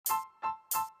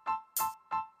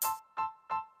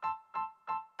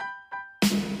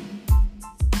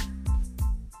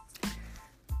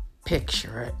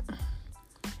picture it.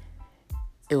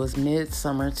 It was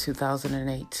midsummer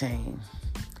 2018,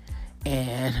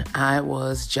 and I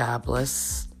was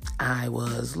jobless. I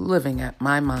was living at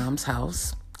my mom's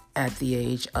house at the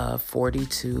age of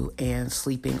 42 and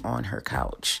sleeping on her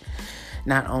couch.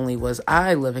 Not only was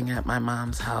I living at my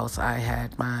mom's house, I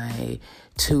had my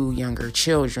 2 younger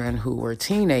children who were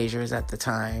teenagers at the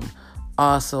time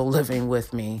also living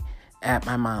with me at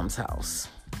my mom's house.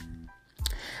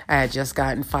 I had just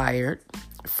gotten fired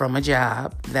from a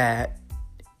job that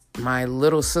my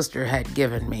little sister had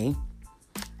given me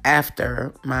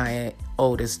after my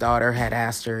oldest daughter had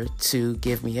asked her to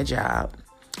give me a job.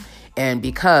 And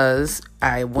because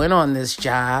I went on this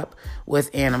job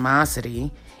with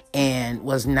animosity and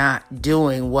was not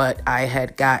doing what I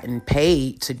had gotten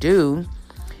paid to do,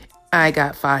 I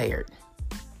got fired.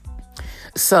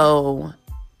 So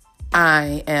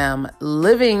I am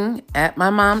living at my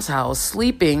mom's house,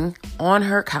 sleeping on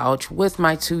her couch with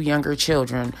my 2 younger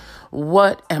children.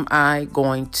 What am I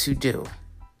going to do?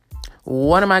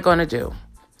 What am I going to do?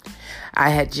 I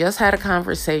had just had a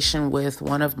conversation with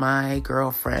one of my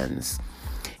girlfriends.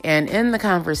 And in the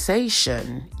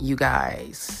conversation, you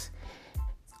guys,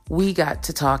 we got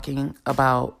to talking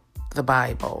about the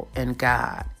Bible and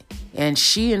God. And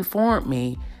she informed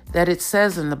me that it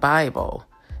says in the Bible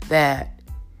that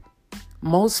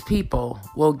most people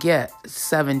will get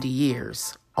 70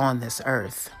 years on this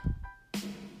earth.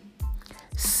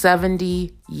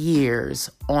 70 years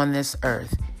on this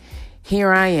earth.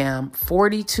 Here I am,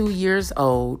 42 years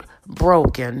old,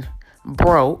 broke,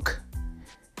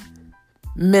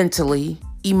 mentally,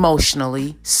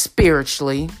 emotionally,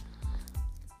 spiritually,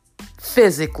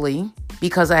 physically,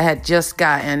 because I had just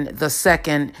gotten the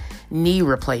 2nd knee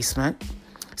replacement.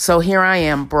 So here I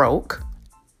am, broke.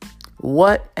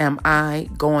 What am I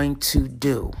going to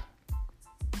do?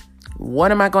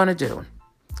 What am I going to do?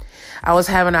 I was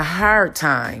having a hard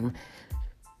time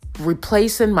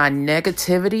replacing my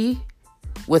negativity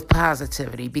with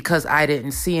positivity because I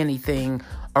didn't see anything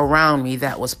around me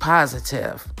that was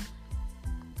positive.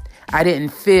 I didn't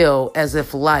feel as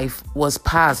if life was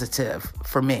positive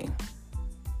for me.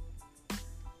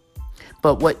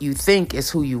 But what you think is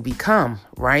who you become,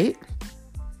 right?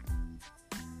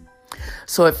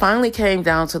 So it finally came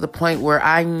down to the point where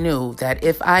I knew that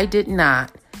if I did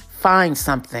not find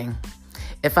something,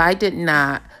 if I did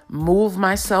not move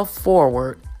myself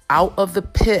forward out of the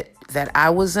pit that I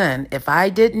was in, if I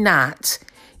did not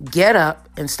get up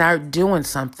and start doing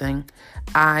something,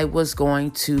 I was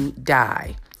going to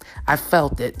die. I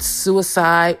felt it.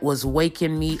 Suicide was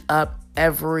waking me up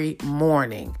every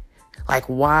morning. Like,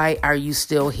 why are you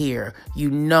still here? You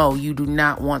know you do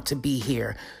not want to be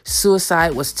here.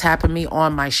 Suicide was tapping me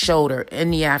on my shoulder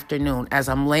in the afternoon as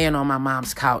I'm laying on my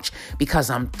mom's couch because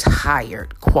I'm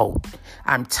tired. Quote,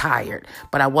 I'm tired.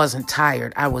 But I wasn't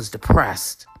tired. I was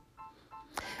depressed.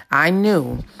 I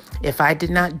knew if I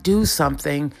did not do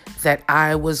something that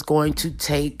I was going to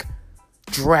take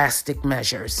drastic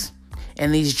measures.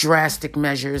 And these drastic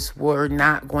measures were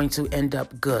not going to end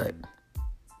up good.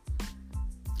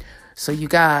 So you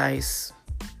guys,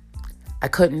 I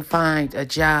couldn't find a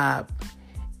job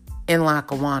in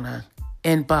Lackawanna,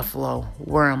 in Buffalo,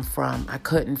 where I'm from. I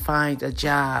couldn't find a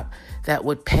job that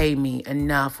would pay me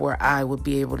enough where I would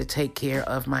be able to take care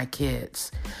of my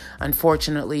kids.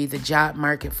 Unfortunately, the job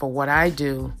market for what I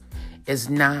do is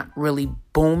not really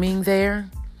booming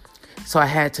there. So I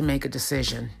had to make a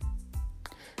decision.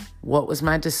 What was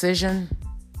my decision?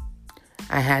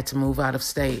 I had to move out of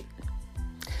state.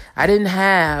 I didn't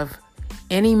have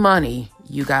any money,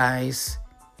 you guys,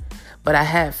 but I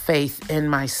had faith in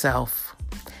myself.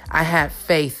 I had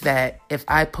faith that if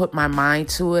I put my mind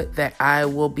to it, that I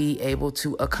will be able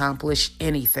to accomplish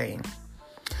anything.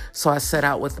 So I set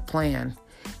out with a plan.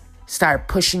 Start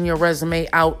pushing your resume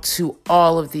out to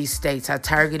all of these states. I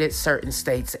targeted certain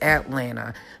states: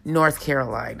 Atlanta, North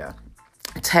Carolina,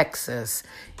 Texas,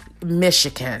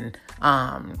 Michigan.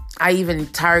 I even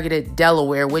targeted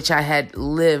Delaware, which I had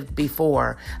lived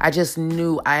before. I just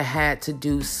knew I had to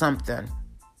do something.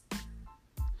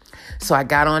 So I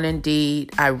got on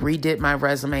Indeed, I redid my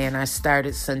resume, and I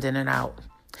started sending it out.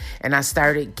 And I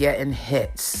started getting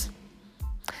hits.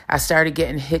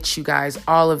 You guys.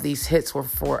 All of these hits were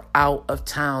for out of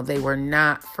town. They were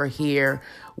not for here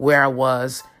where I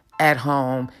was at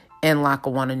home in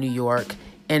Lackawanna, New York,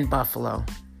 in Buffalo.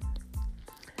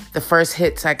 The first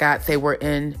hits I got, they were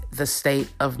in the state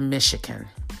of Michigan.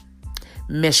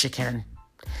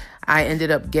 I ended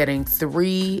up getting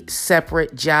 3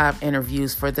 separate job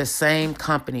interviews for the same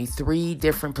company, 3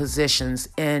 different positions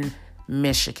in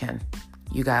Michigan,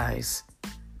 you guys.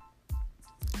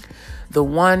 The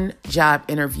one job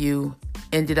interview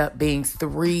ended up being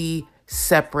 3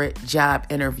 separate job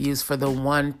interviews for the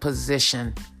one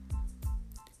position.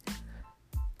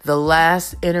 The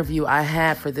last interview I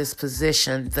had for this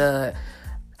position, the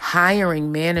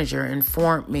hiring manager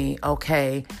informed me,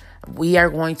 okay, we are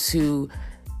going to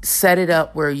set it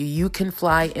up where you can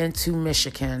fly into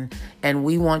Michigan and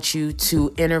we want you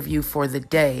to interview for the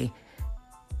day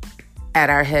at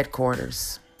our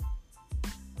headquarters.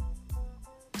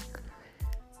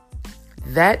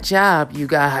 That job, you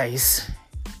guys,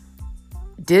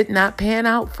 did not pan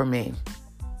out for me.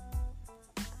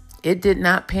 It did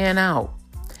not pan out.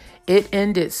 It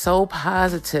ended so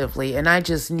positively, and I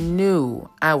just knew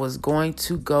I was going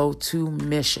to go to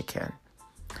Michigan.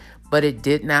 But it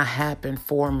did not happen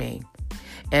for me.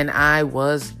 And I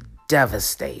was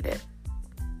devastated.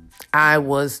 I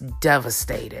was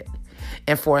devastated.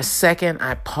 And for a second,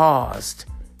 I paused.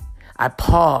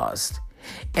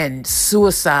 And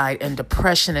suicide and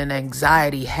depression and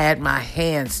anxiety had my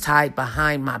hands tied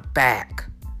behind my back.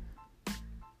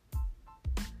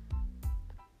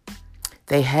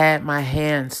 They had my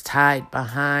hands tied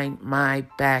behind my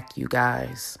back, you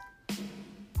guys.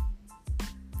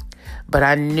 But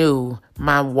I knew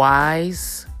my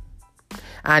whys.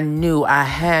 I knew I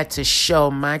had to show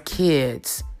my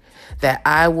kids that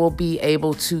I will be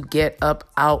able to get up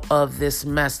out of this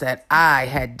mess that I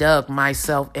had dug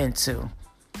myself into.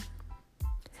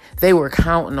 They were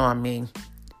counting on me.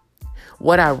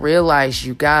 What I realized,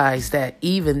 you guys, that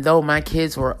even though my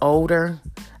kids were older,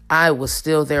 I was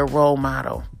still their role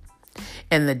model.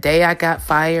 And the day I got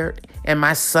fired and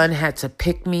my son had to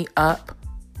pick me up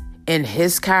in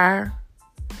his car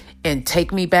and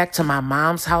take me back to my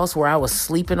mom's house where I was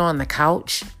sleeping on the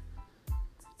couch,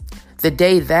 the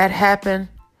day that happened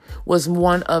was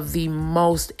one of the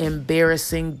most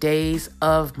embarrassing days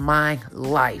of my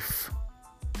life.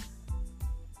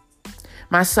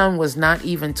 My son was not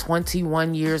even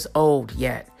 21 years old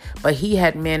yet, but he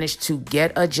had managed to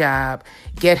get a job,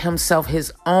 get himself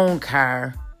his own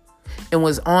car, and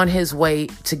was on his way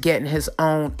to getting his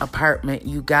own apartment,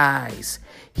 you guys.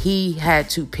 He had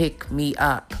to pick me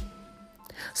up.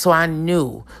 So I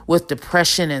knew with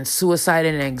depression and suicide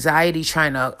and anxiety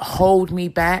trying to hold me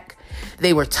back,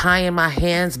 they were tying my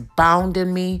hands,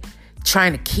 bounding me,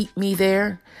 trying to keep me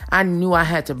there. I knew I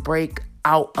had to break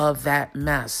out of that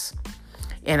mess.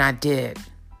 And I did.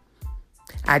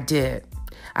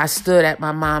 I stood at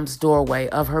my mom's doorway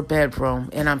of her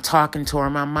bedroom and I'm talking to her.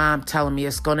 My mom telling me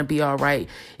it's going to be all right.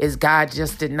 Is God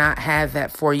just did not have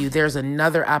that for you. There's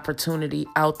another opportunity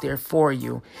out there for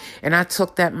you. And I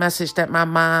took that message that my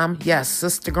mom, yes,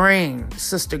 Sister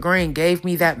Green gave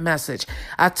me that message.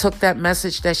 I took that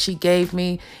message that she gave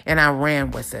me and I ran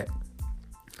with it.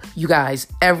 You guys,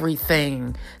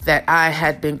 everything that I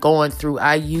had been going through,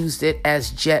 I used it as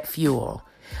jet fuel.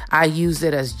 I used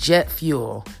it as jet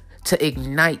fuel to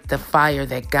ignite the fire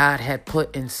that God had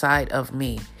put inside of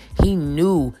me. He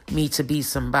knew me to be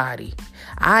somebody.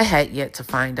 I had yet to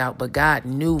find out, but God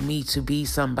knew me to be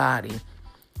somebody.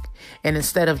 And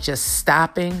instead of just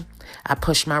stopping, I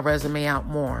pushed my resume out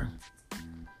more.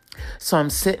 So I'm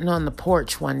sitting on the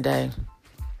porch one day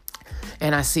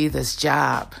and I see this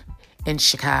job in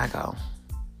Chicago.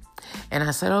 And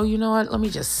I said, oh, you know what? Let me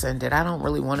just send it. I don't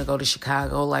really want to go to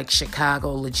Chicago. Like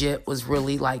Chicago legit was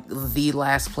really like the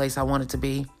last place I wanted to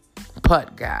be.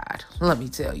 But God, let me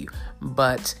tell you,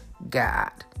 but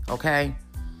God, okay?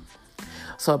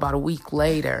 So about a week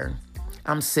later,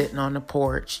 I'm sitting on the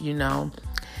porch, you know.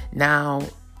 Now,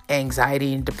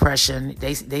 anxiety and depression,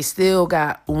 they still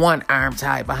got one arm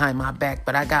tied behind my back,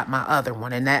 but I got my other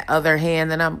one. And that other hand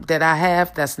that I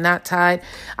have that's not tied,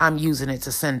 I'm using it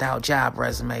to send out job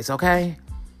resumes, okay?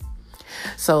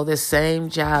 So this same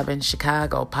job in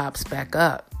Chicago pops back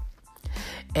up.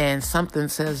 And something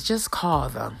says, just call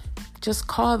them. Just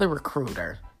call the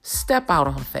recruiter. Step out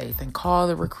on faith and call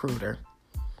the recruiter.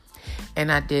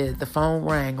 And I did. The phone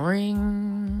rang.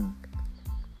 Ring.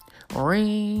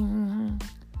 Ring.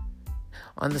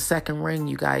 On the second ring,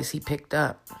 you guys, he picked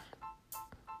up.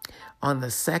 On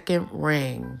the second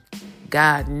ring,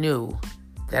 God knew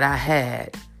that I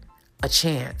had a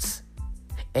chance.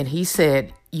 And he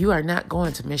said, you are not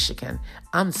going to Michigan.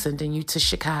 I'm sending you to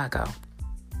Chicago.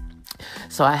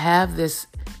 So I have this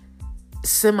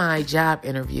semi-job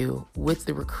interview with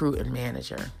the recruiting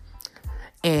manager.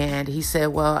 And he said,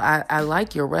 well, I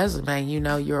like your resume. You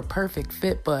know, you're a perfect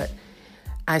fit, but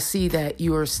I see that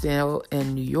you are still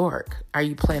in New York. Are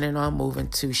you planning on moving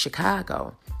to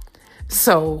Chicago?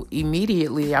 So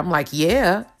immediately I'm like,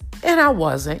 yeah. And I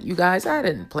wasn't. You guys, I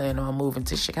didn't plan on moving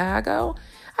to Chicago.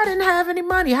 I didn't have any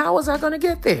money. How was I going to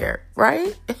get there?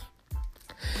 Right?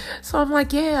 So I'm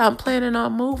like, yeah, I'm planning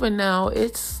on moving now.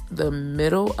 It's the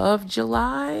middle of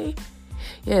July.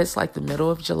 Yeah, it's like the middle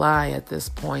of July at this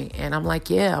point. And I'm like,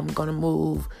 yeah, I'm going to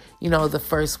move, the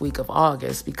first week of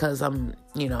August, because I'm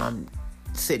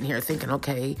sitting here thinking,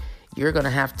 okay, you're going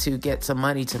to have to get some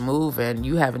money to move. And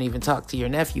you haven't even talked to your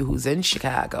nephew who's in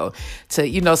Chicago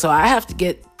so I have to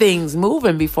get things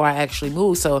moving before I actually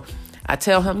move. So I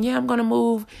tell him, yeah, I'm going to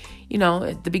move,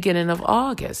 at the beginning of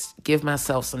August, give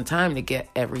myself some time to get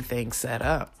everything set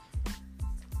up.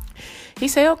 He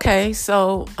say, okay,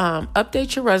 so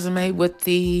update your resume with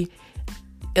the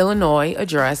Illinois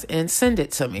address and send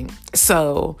it to me.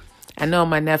 So I know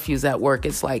my nephew's at work.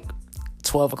 It's like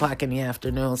 12 o'clock in the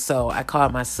afternoon. So I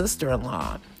called my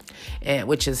sister-in-law,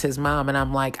 which is his mom. And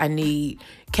I'm like, I need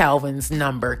Calvin's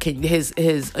number. His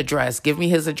address. Give me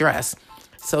his address.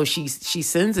 So she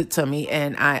sends it to me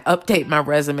and I update my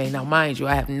resume. Now, mind you,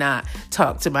 I have not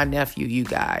talked to my nephew, you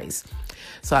guys.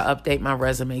 So I update my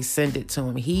resume, send it to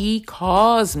him. He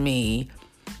calls me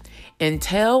and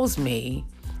tells me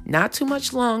not too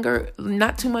much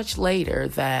later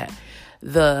that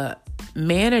the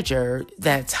manager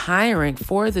that's hiring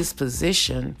for this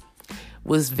position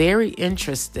was very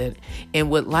interested and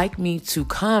would like me to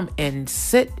come and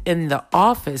sit in the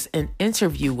office and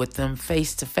interview with them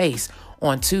face to face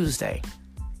on Tuesday.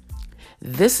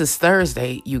 This is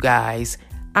Thursday, you guys.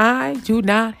 I do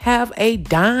not have a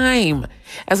dime.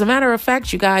 As a matter of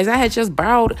fact, you guys, I had just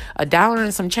borrowed $1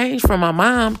 and some change from my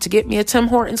mom to get me a Tim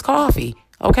Hortons coffee.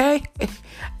 Okay?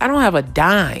 I don't have a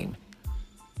dime.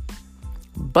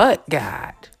 But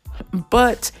God,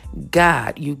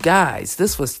 you guys,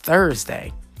 this was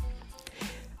Thursday.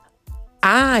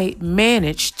 I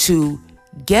managed to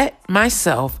get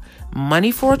myself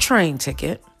money for a train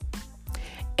ticket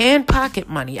and pocket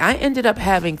money. I ended up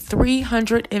having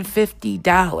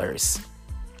 $350.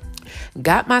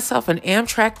 Got myself an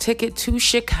Amtrak ticket to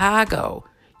Chicago.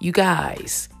 You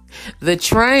guys, the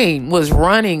train was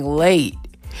running late.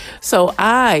 So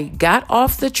I got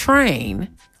off the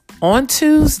train on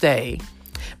Tuesday.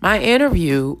 My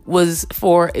interview was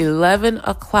for 11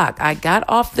 o'clock. I got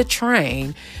off the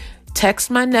train,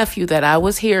 text my nephew that I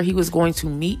was here. He was going to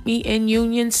meet me in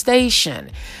Union Station.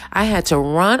 I had to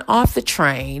run off the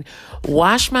train,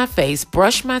 wash my face,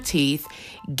 brush my teeth,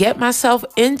 get myself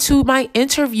into my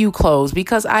interview clothes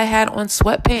because I had on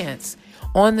sweatpants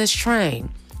on this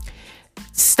train.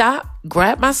 Stop,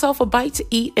 grab myself a bite to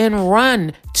eat, and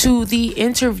run to the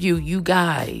interview, you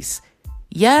guys.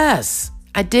 Yes,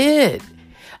 I did.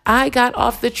 I got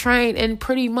off the train and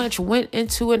pretty much went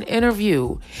into an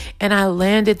interview and I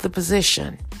landed the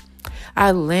position.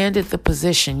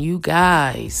 You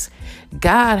guys.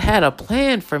 God had a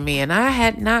plan for me and I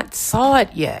had not saw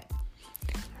it yet.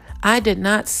 I did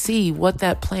not see what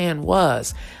that plan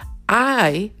was.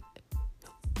 I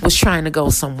was trying to go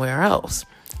somewhere else.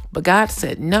 But God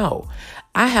said, no,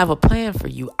 I have a plan for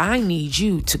you. I need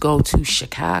you to go to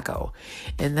Chicago.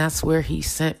 And that's where he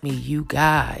sent me, you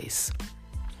guys.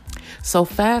 So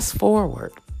fast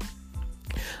forward,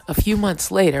 a few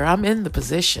months later, I'm in the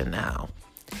position now.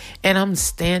 And I'm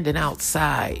standing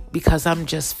outside because I'm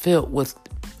just filled with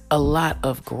a lot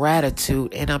of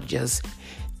gratitude. And I'm just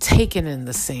taking in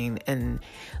the scene and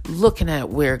looking at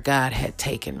where God had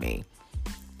taken me.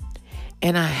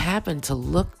 And I happened to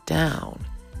look down.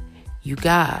 You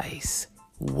guys,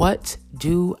 what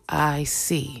do I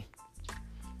see?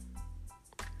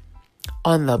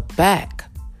 On the back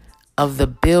of the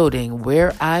building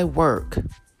where I work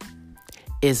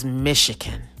is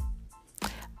Michigan.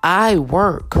 I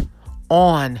work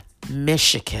on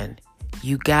Michigan,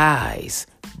 you guys,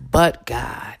 but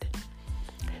God.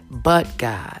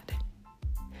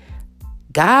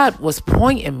 God was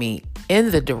pointing me in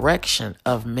the direction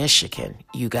of Michigan,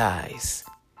 you guys.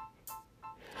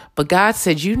 But God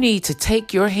said, you need to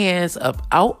take your hands up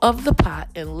out of the pot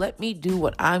and let me do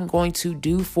what I'm going to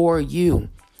do for you.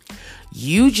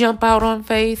 You jump out on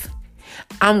faith,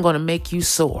 I'm going to make you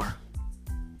soar.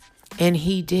 And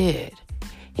he did.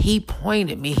 He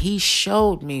pointed me. He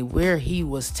showed me where he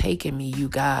was taking me, you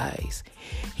guys.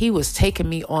 He was taking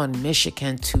me on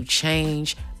Michigan to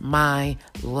change my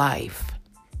life.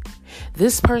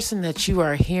 This person that you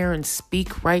are hearing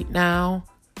speak right now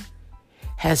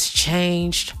has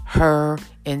changed her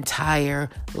entire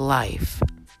life.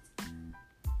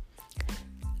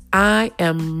 I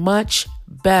am much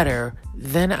better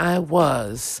than I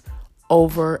was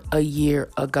over a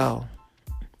year ago.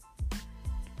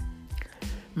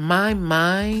 My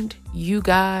mind, you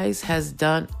guys, has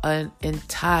done a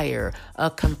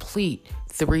complete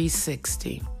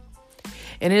 360.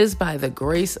 And it is by the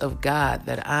grace of God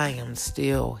that I am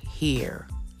still here,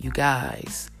 you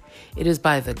guys. It is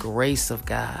by the grace of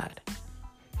God.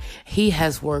 He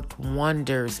has worked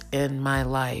wonders in my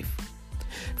life.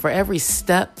 For every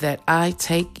step that I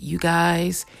take, you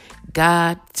guys,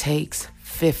 God takes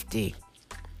 50.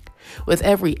 With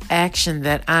every action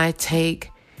that I take,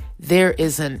 there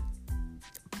is an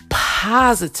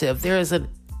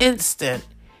instant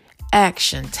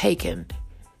action taken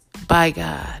by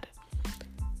God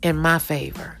in my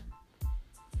favor.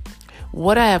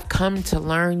 What I have come to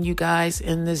learn, you guys,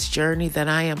 in this journey that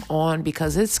I am on,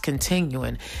 because it's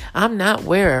continuing. I'm not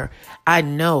where I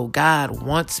know God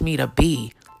wants me to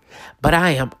be, but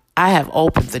I have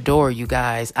opened the door, you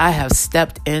guys. I have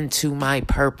stepped into my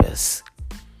purpose.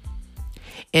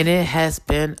 And it has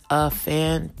been a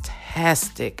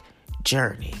fantastic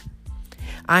journey.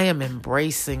 I am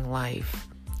embracing life.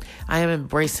 I am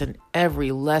embracing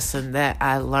every lesson that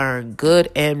I learned,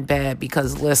 good and bad,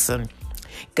 because listen,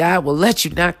 God will let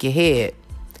you knock your head.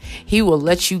 He will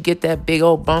let you get that big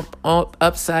old bump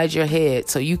upside your head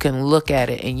so you can look at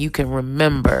it and you can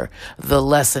remember the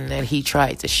lesson that he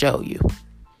tried to show you.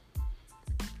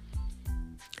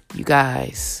 You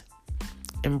guys,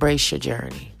 embrace your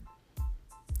journey.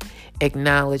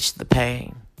 Acknowledge the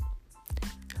pain.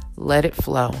 Let it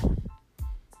flow.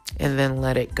 And then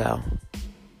let it go.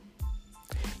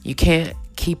 You can't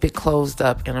keep it closed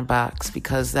up in a box,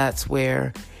 because that's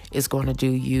where it's going to do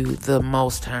you the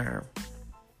most harm.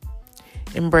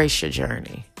 Embrace your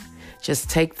journey. Just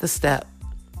take the step.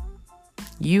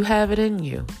 You have it in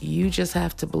you. You just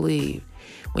have to believe.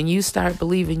 When you start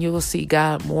believing, you will see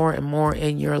God more and more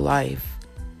in your life.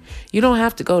 You don't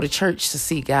have to go to church to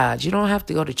see God. You don't have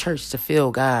to go to church to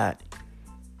feel God.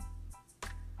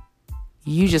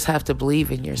 You just have to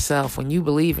believe in yourself. When you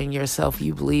believe in yourself,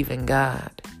 you believe in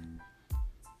God.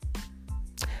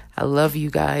 I love you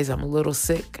guys. I'm a little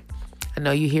sick. I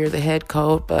know you hear the head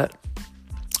cold, but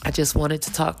I just wanted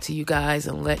to talk to you guys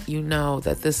and let you know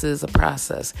that this is a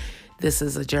process. This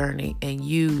is a journey, and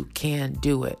you can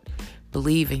do it.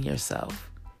 Believe in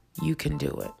yourself. You can do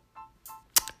it.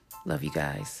 Love you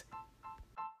guys.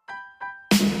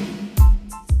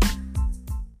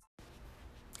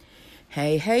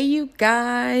 Hey, you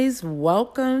guys.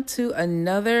 Welcome to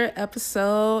another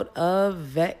episode of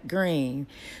Vet Green,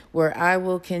 where I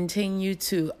will continue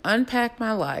to unpack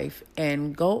my life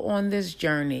and go on this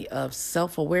journey of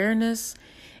self-awareness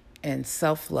and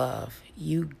self-love.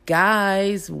 You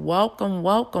guys, welcome.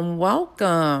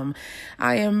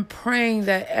 I am praying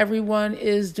that everyone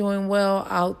is doing well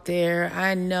out there.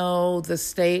 I know the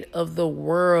state of the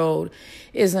world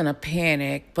is in a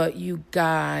panic, but you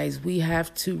guys, we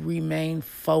have to remain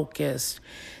focused.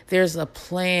 There's a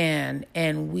plan,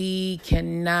 and we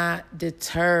cannot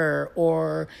deter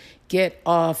or get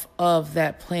off of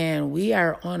that plan. We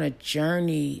are on a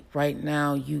journey right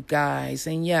now, you guys.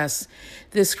 And yes,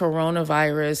 this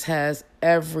coronavirus has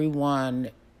everyone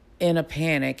in a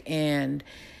panic, and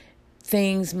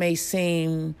things may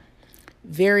seem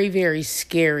very, very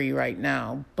scary right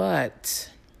now. But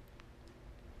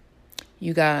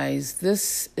you guys,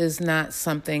 this is not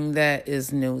something that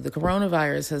is new. The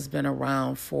coronavirus has been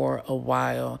around for a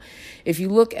while. If you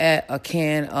look at a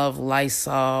can of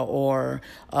Lysol or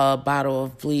a bottle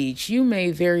of bleach, you may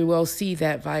very well see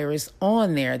that virus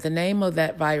on there, the name of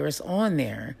that virus on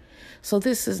there. So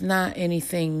this is not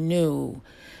anything new.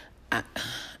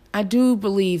 I do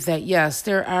believe that, yes,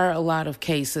 there are a lot of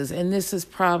cases, and this is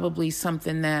probably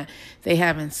something that they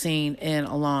haven't seen in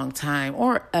a long time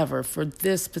or ever for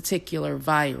this particular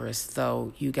virus,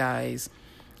 though, you guys.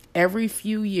 Every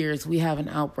few years, we have an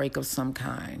outbreak of some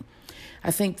kind. I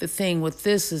think the thing with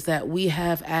this is that we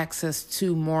have access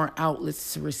to more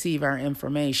outlets to receive our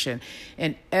information,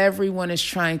 and everyone is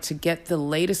trying to get the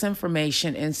latest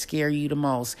information and scare you the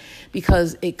most,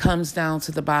 because it comes down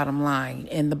to the bottom line,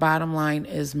 and the bottom line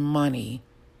is money.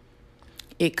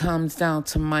 It comes down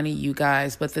to money, you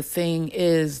guys. But the thing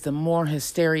is, the more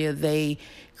hysteria they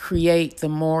create, the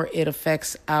more it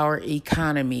affects our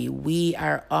economy. We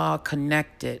are all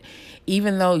connected.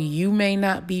 Even though you may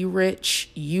not be rich,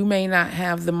 you may not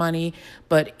have the money,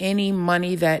 but any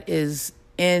money that is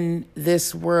in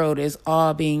this world is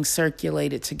all being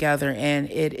circulated together, and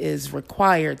it is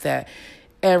required that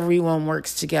everyone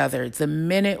works together. The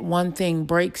minute one thing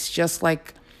breaks, just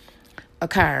like a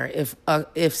car,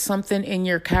 if something in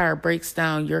your car breaks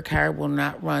down, your car will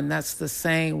not run. That's the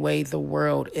same way the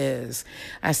world is.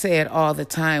 I say it all the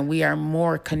time. We are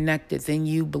more connected than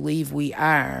you believe we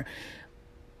are.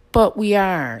 But we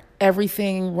are.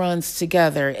 Everything runs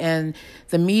together. And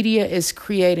the media is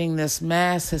creating this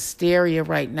mass hysteria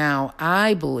right now,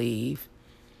 I believe,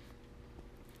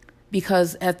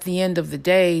 because at the end of the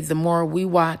day, the more we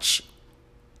watch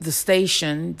the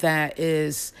station that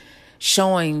is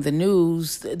showing the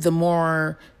news, the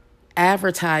more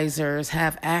advertisers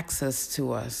have access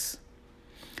to us.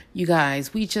 You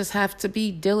guys, we just have to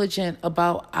be diligent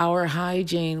about our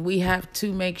hygiene. We have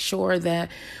to make sure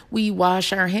that we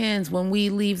wash our hands when we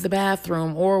leave the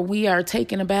bathroom, or we are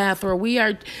taking a bath, or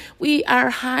our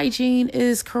hygiene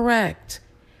is correct.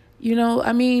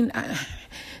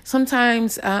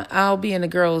 Sometimes I'll be in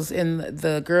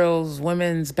the girls'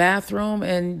 women's bathroom,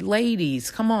 and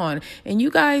ladies, come on. And you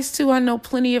guys too, I know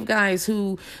plenty of guys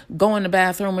who go in the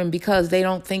bathroom, and because they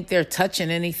don't think they're touching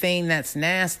anything that's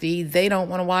nasty, they don't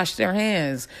want to wash their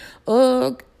hands.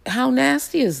 Ugh, how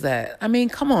nasty is that?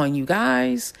 Come on, you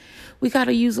guys. We got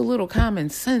to use a little common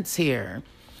sense here.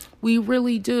 We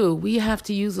really do. We have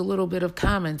to use a little bit of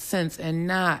common sense and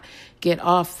not get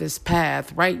off this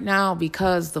path right now,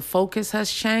 because the focus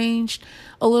has changed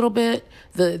a little bit.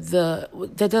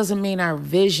 That doesn't mean our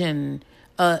vision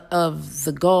of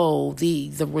the goal,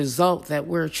 the result that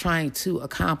we're trying to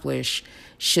accomplish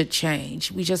should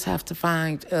change. We just have to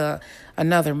find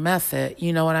another method.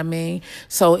 You know what I mean?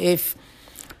 So if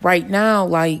right now,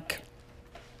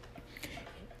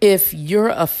 if you're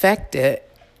affected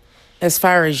as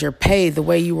far as your pay, the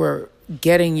way you were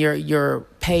getting your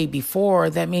pay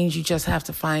before, that means you just have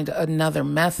to find another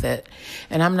method.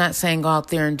 And I'm not saying go out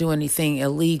there and do anything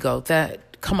illegal.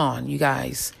 Come on, you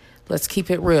guys. Let's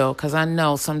keep it real, because I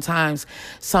know sometimes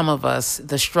some of us,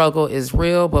 the struggle is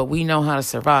real, but we know how to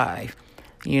survive.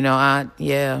 I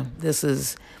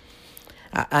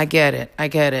get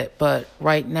it. But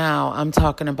right now I'm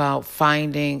talking about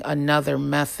finding another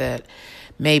method.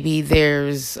 Maybe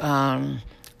there's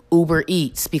Uber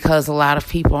Eats, because a lot of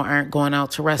people aren't going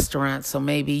out to restaurants. So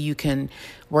maybe you can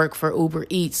work for Uber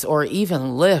Eats, or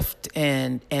even Lyft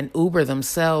and Uber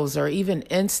themselves, or even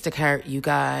Instacart, you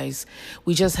guys.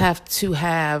 We just have to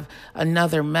have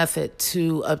another method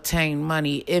to obtain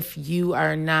money if you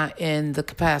are not in the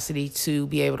capacity to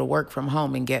be able to work from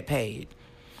home and get paid.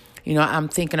 I'm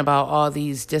thinking about all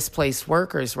these displaced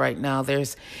workers right now.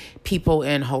 There's people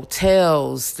in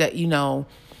hotels that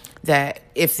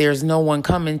if there's no one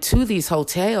coming to these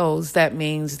hotels, that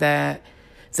means that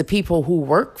the people who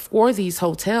work for these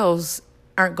hotels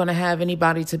aren't going to have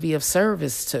anybody to be of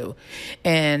service to.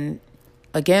 And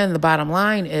again, the bottom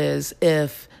line is,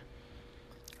 if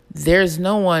there's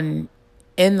no one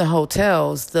in the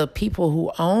hotels, the people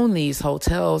who own these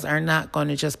hotels are not going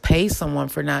to just pay someone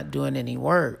for not doing any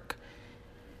work.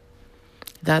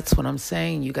 That's what I'm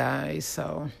saying, you guys.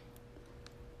 So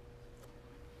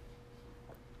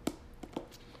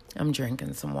I'm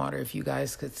drinking some water. If you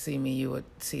guys could see me, you would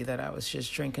see that I was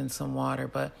just drinking some water.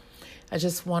 But I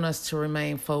just want us to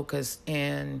remain focused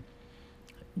and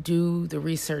do the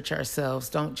research ourselves.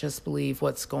 Don't just believe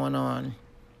what's going on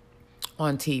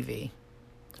TV.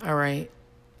 All right?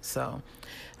 So,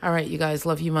 all right, you guys,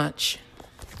 love you much.